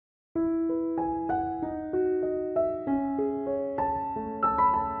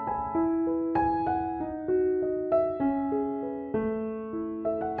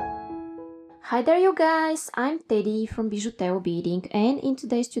Hi there you guys, I'm Teddy from Beading, and in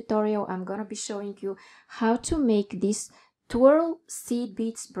today's tutorial I'm gonna be showing you how to make this Twirl Seed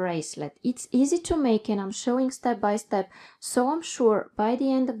Beads Bracelet. It's easy to make and I'm showing step by step, so I'm sure by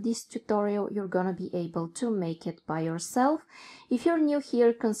the end of this tutorial you're gonna be able to make it by yourself. If you're new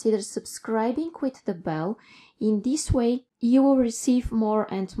here, consider subscribing with the bell. In this way you will receive more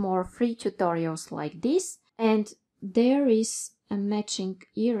and more free tutorials like this, and there is a matching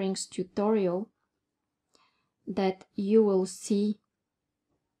earrings tutorial that you will see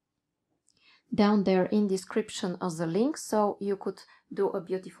down there in description as a link, so you could do a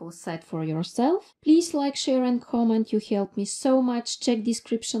beautiful set for yourself. Please like, share and comment, you help me so much. Check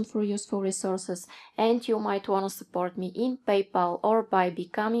description for useful resources, and you might want to support me in PayPal or by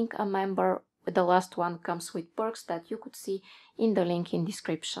becoming a member. The last one comes with perks that you could see in the link in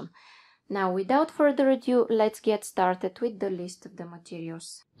description. Now, without further ado, let's get started with the list of the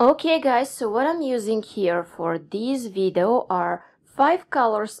materials. Okay guys, so what I'm using here for this video are 5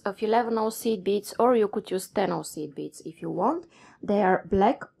 colors of 11/0 seed beads, or you could use 10/0 seed beads if you want. They are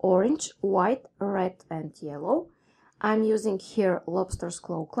black, orange, white, red and yellow. I'm using here lobster's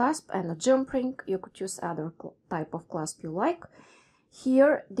claw clasp and a jump ring. You could use other type of clasp you like.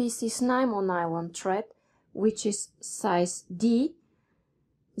 Here, this is Nymo Nylon thread, which is size D,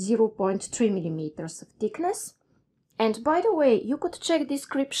 0.3 millimeters of thickness. And by the way, you could check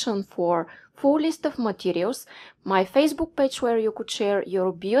description for full list of materials, my Facebook page where you could share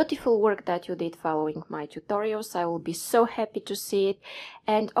your beautiful work that you did following my tutorials. I will be so happy to see it.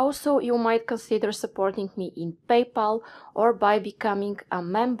 And also you might consider supporting me in PayPal or by becoming a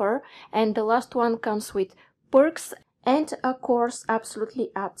member. And the last one comes with perks and a course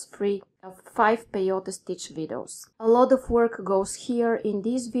absolutely ads-free of 5 peyote stitch videos. A lot of work goes here in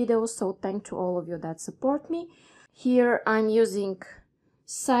these videos, so thank to all of you that support me. Here I'm using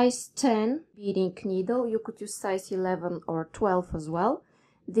size 10 beading needle. You could use size 11 or 12 as well.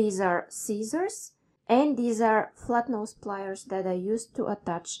 These are scissors, and these are flat nose pliers that I used to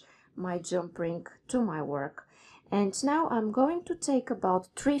attach my jump ring to my work. And now I'm going to take about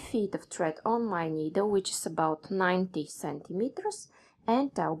 3 feet of thread on my needle, which is about 90 centimeters,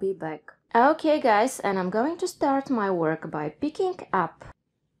 and I'll be back. Okay guys, and I'm going to start my work by picking up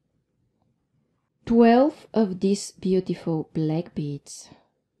 12 of these beautiful black beads.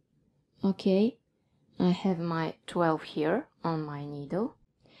 Okay, I have my 12 here on my needle,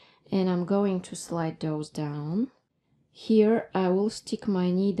 and I'm going to slide those down. Here I will stick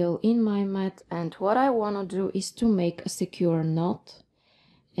my needle in my mat, and what I want to do is to make a secure knot.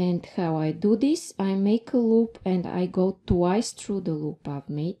 And how I do this, I make a loop and I go twice through the loop I've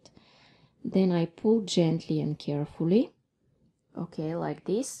made. Then I pull gently and carefully, okay, like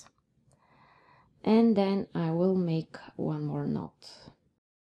this. And then I will make one more knot.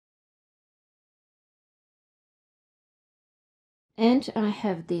 And I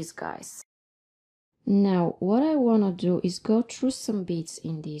have these guys. Now what I want to do is go through some beads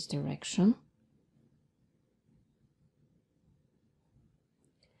in this direction.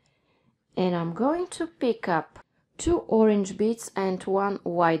 And I'm going to pick up 2 orange beads and 1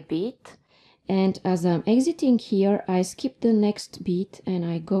 white bead. And as I'm exiting here, I skip the next bead and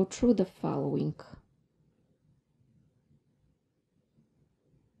I go through the following.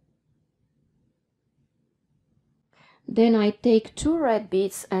 Then I take 2 red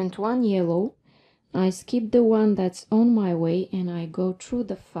beads and 1 yellow. I skip the one that's on my way and I go through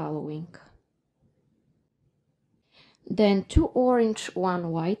the following. Then 2 orange, 1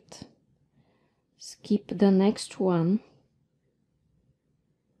 white. Skip the next one.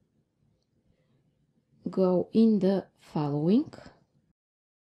 Go in the following.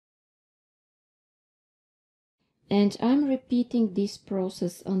 And I'm repeating this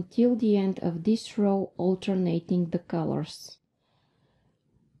process until the end of this row, alternating the colors.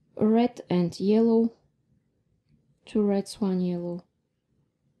 Red and yellow, 2 reds, 1 yellow.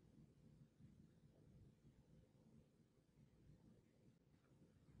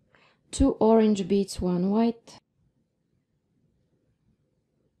 Two orange beads, 1 white.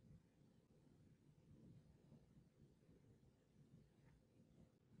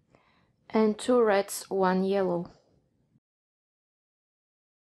 And 2 reds, 1 yellow.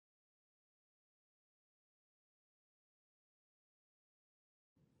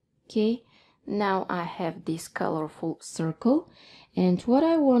 Okay, now I have this colorful circle, and what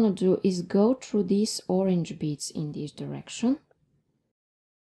I want to do is go through these orange beads in this direction.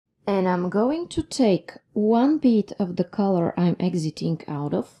 And I'm going to take 1 bead of the color I'm exiting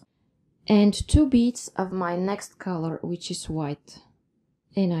out of and 2 beads of my next color, which is white.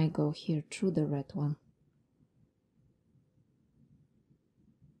 And I go here through the red one.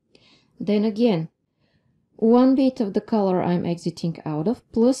 Then again, one bead of the color I'm exiting out of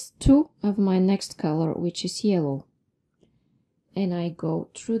plus 2 of my next color, which is yellow, and I go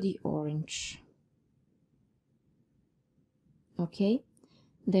through the orange. Okay,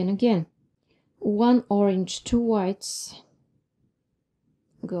 then again, one orange, 2 whites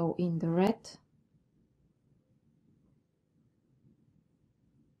go in the red,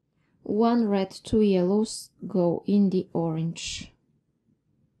 one red, 2 yellows go in the orange.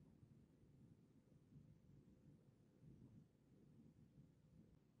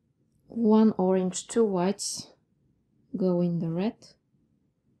 One orange, 2 whites go in the red.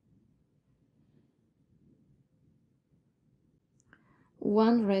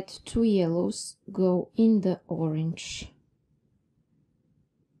 One red, 2 yellows go in the orange.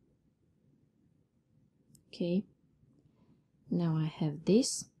 Okay, now I have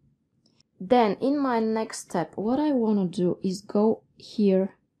this. Then in my next step, what I want to do is go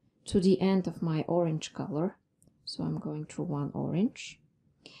here to the end of my orange color. So I'm going through one orange.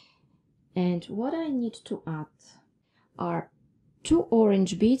 And what I need to add are 2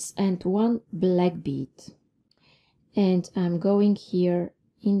 orange beads and 1 black bead. And I'm going here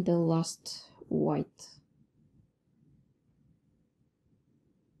in the last white.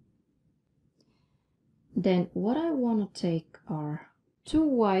 Then what I want to take are 2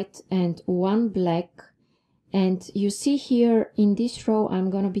 white and 1 black, and you see here in this row I'm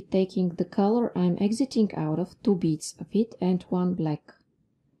gonna be taking the color I'm exiting out of, 2 beads of it and 1 black.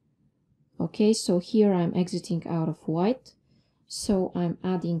 Okay, so here I'm exiting out of white, so I'm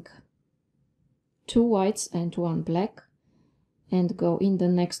adding 2 whites and 1 black and go in the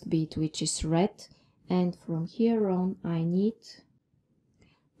next bead, which is red, and from here on I need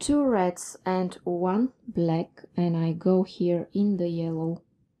 2 reds and 1 black, and I go here in the yellow,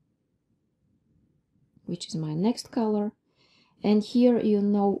 which is my next color, and here you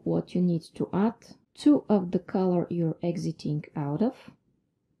know what you need to add, 2 of the color you're exiting out of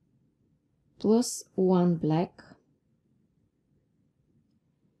plus 1 black,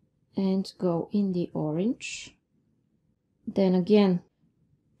 and go in the orange. Then again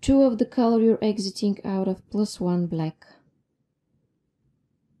 2 of the color you're exiting out of plus 1 black.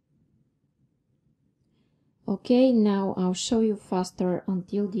 Okay, now I'll show you faster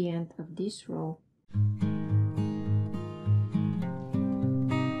until the end of this row.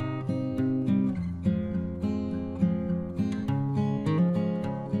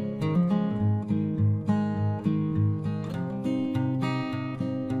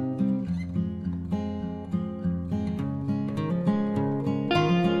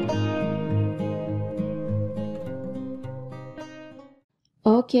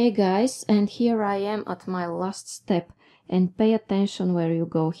 Okay guys, and here I am at my last step, and pay attention where you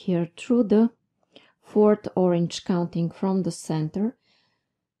go here through the 4th orange, counting from the center,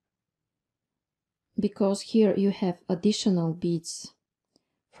 because here you have additional beads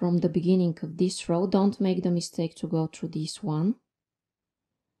from the beginning of this row. Don't make the mistake to go through this one.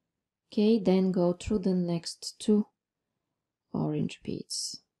 Okay, then go through the next 2 orange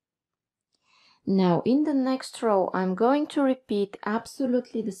beads. Now in the next row I'm going to repeat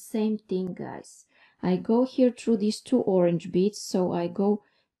absolutely the same thing, guys. I go here through these 2 orange beads, so I go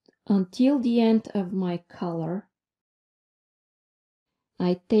until the end of my color.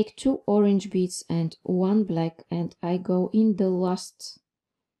 I take 2 orange beads and 1 black, and I go in the last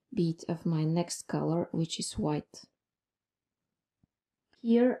bead of my next color, which is white.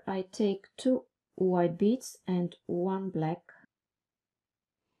 Here I take 2 white beads and 1 black,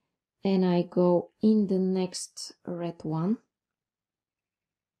 and I go in the next red one.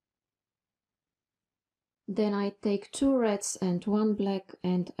 Then I take 2 reds and 1 black,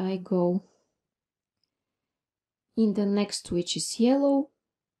 and I go in the next, which is yellow.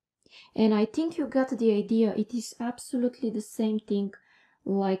 And I think you got the idea. It is absolutely the same thing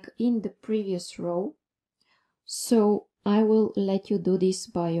like in the previous row. So I will let you do this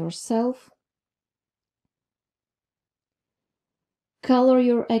by yourself. Color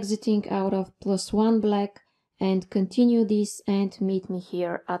you're exiting out of plus 1 black, and continue this and meet me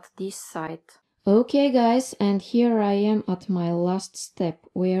here at this side. Okay guys, and here I am at my last step,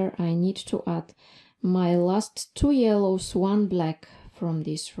 where I need to add my last 2 yellows, 1 black from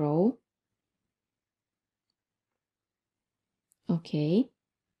this row. Okay,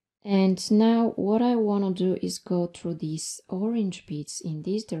 and now what I want to do is go through these orange beads in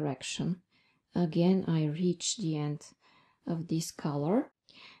this direction. Again, I reach the end of this color.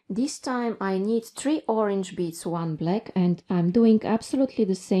 This time I need 3 orange beads, 1 black, and I'm doing absolutely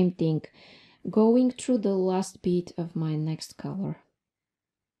the same thing, going through the last bead of my next color.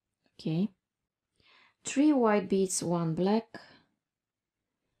 Okay, 3 white beads, 1 black,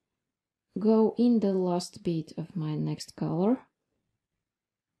 go in the last bead of my next color.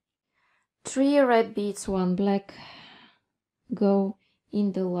 3 red beads, 1 black, go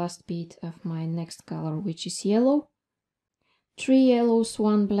in the last bead of my next color, which is yellow. 3 yellows,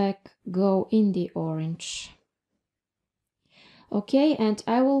 1 black, go in the orange. Okay, and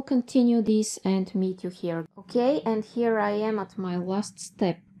I will continue this and meet you here. Okay, and here I am at my last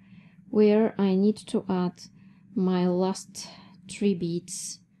step, where I need to add my last 3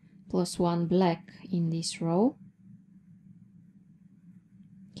 beads plus 1 black in this row.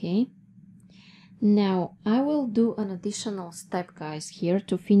 Okay, now I will do an additional step, guys, here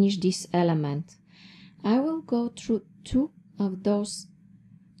to finish this element. I will go through 2 of those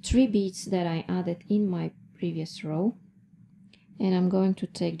 3 beads that I added in my previous row, and I'm going to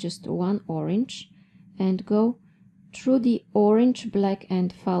take just 1 orange and go through the orange, black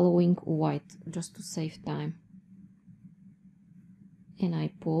and following white, just to save time. And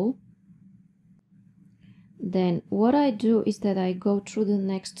I pull. Then what I do is that I go through the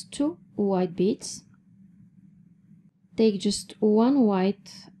next 2 white beads, take just 1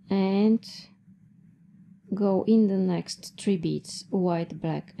 white and go in the next 3 beads, white,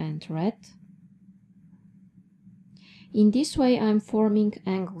 black and red. In this way I'm forming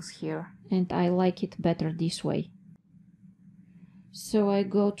angles here, and I like it better this way. So I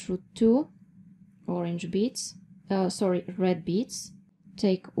go through 2 orange beads, red beads,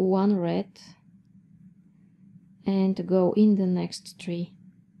 take 1 red and go in the next 3.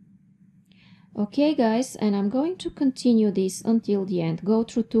 Okay guys, and I'm going to continue this until the end. Go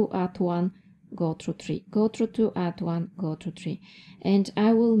through 2, add 1, go through 3, go through 2, add 1, go through 3, and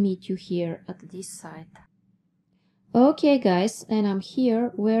I will meet you here at this side. Okay guys, and I'm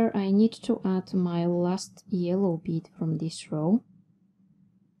here where I need to add my last yellow bead from this row.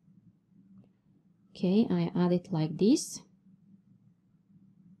 Okay, I add it like this.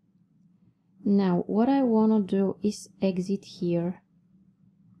 Now what I want to do is exit here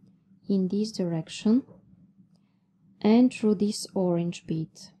in this direction and through this orange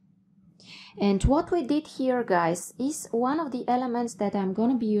bead. And what we did here, guys, is one of the elements that I'm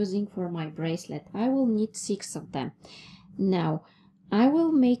gonna be using for my bracelet. I will need 6 of them. Now I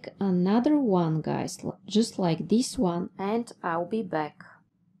will make another one, guys, just like this one, and I'll be back.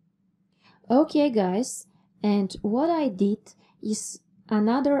 Okay guys, and what I did is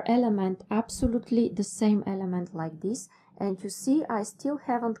another element, absolutely the same element like this, and you see I still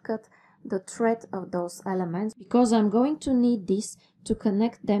haven't cut the thread of those elements because I'm going to need this to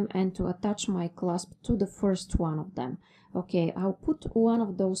connect them and to attach my clasp to the first one of them. Okay, I'll put one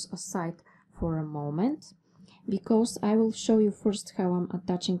of those aside for a moment because I will show you first how I'm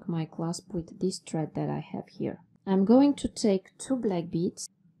attaching my clasp with this thread that I have here. I'm going to take 2 black beads,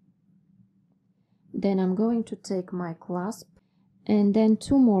 then I'm going to take my clasp and then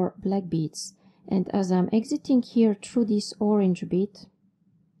 2 more black beads, and as I'm exiting here through this orange bead,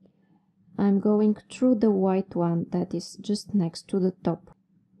 I'm going through the white one that is just next to the top.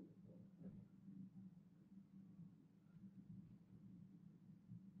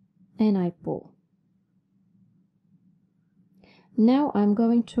 And I pull. Now I'm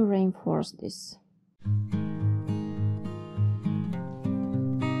going to reinforce this.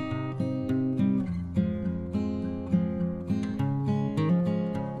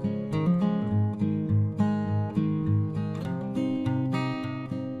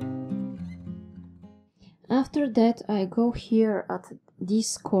 After that I go here at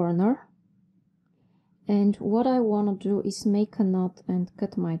this corner, and what I want to do is make a knot and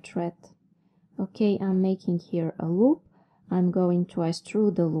cut my thread. Okay, I'm making here a loop. I'm going twice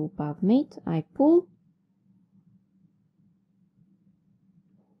through the loop I've made. I pull.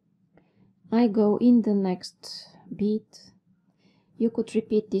 I go in the next bead. You could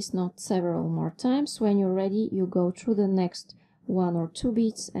repeat this knot several more times. When you're ready, you go through the next 1 or 2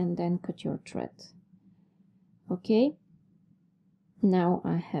 beads and then cut your thread. Okay, now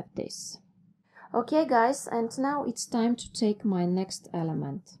I have this. Okay guys, and now it's time to take my next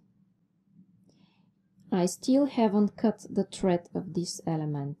element. I still haven't cut the thread of this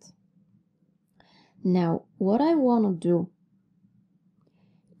element. Now what I want to do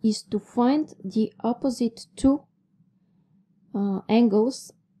is to find the opposite 2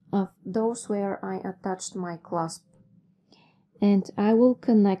 angles of those where I attached my clasp, and I will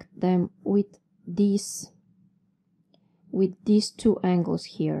connect them with these 2 angles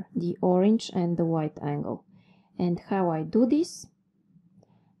here, the orange and the white angle. And how I do this,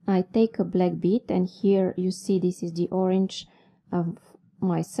 I take a black bead, and here you see this is the orange of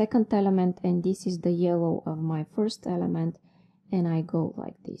my second element and this is the yellow of my first element, and I go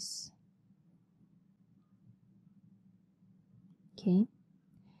like this. Okay,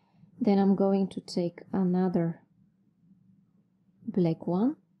 Then I'm going to take another black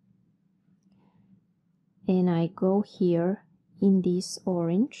one and I go here in this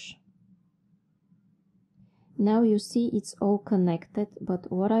orange. Now you see it's all connected,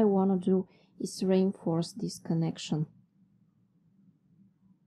 but what I want to do is reinforce this connection.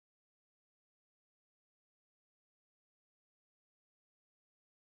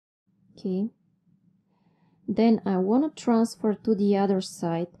 Okay. Then I want to transfer to the other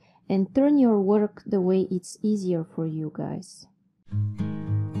side and turn your work the way it's easier for you guys.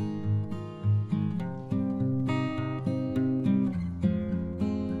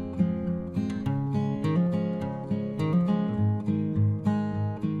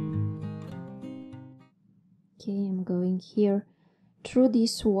 Okay, I'm going here through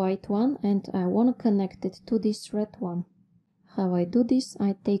this white one and I want to connect it to this red one. How I do this,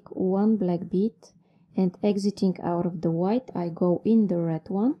 I take one black bead and exiting out of the white, I go in the red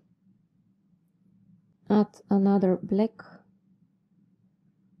one, add another black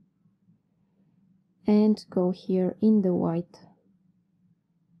and go here in the white.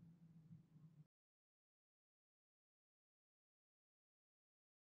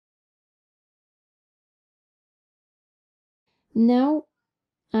 Now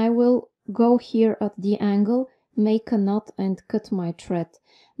I will go here at the angle, make a knot and cut my thread.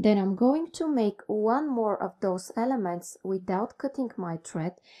 Then I'm going to make one more of those elements without cutting my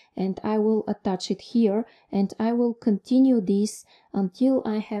thread and I will attach it here and I will continue this until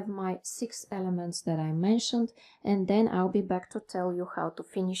I have my 6 elements that I mentioned, and then I'll be back to tell you how to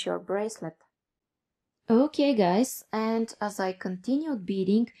finish your bracelet. Okay guys, and as I continued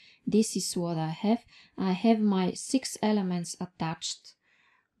beading, this is what I have. I have my 6 elements attached.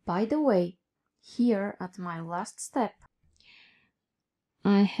 By the way, here at my last step,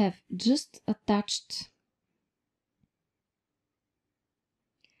 I have just attached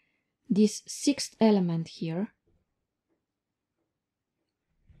this 6th element here.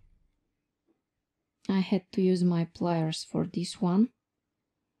 I had to use my pliers for this one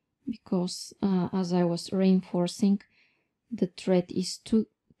because as I was reinforcing, the thread is too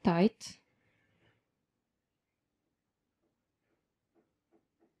tight.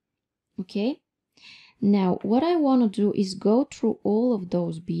 Okay, now what I want to do is go through all of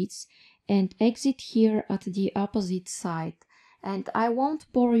those beads and exit here at the opposite side. And I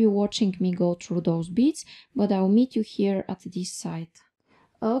won't bore you watching me go through those beads, but I'll meet you here at this side.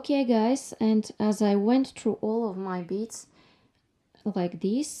 Okay guys, and as I went through all of my beads like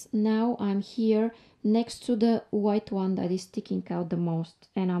this, now I'm here next to the white one that is sticking out the most,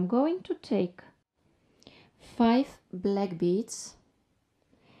 and I'm going to take 5 black beads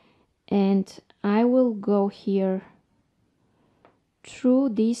and I will go here through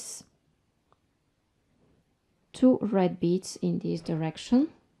these 2 red beads in this direction,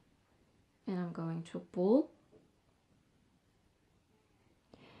 and I'm going to pull.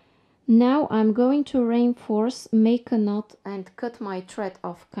 Now I'm going to reinforce, make a knot and cut my thread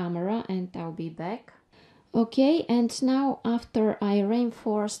off camera, and I'll be back. Okay, and now after I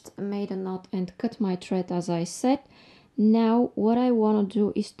reinforced, made a knot and cut my thread as I said, now what I want to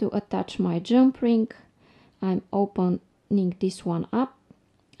do is to attach my jump ring. I'm opening this one up,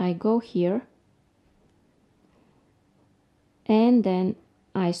 I go here and then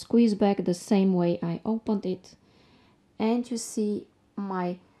I squeeze back the same way I opened it, and you see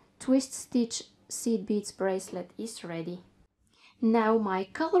my twist stitch seed beads bracelet is ready. Now my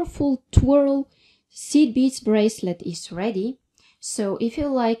colorful twirl seed beads bracelet is ready. So if you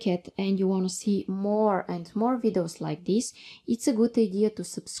like it and you want to see more and more videos like this, it's a good idea to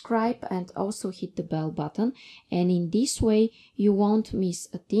subscribe and also hit the bell button, and in this way you won't miss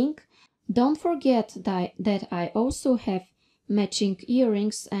a thing. Don't forget that I also have matching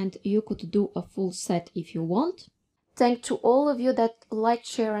earrings and you could do a full set if you want. Thanks to all of you that like,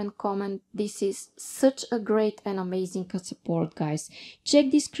 share and comment. This is such a great and amazing support, guys.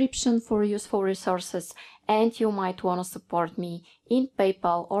 Check description for useful resources, and you might want to support me in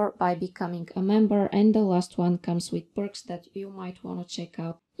PayPal or by becoming a member, and the last one comes with perks that you might want to check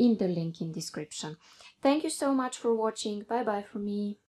out in the link in description. Thank you so much for watching. Bye bye from me.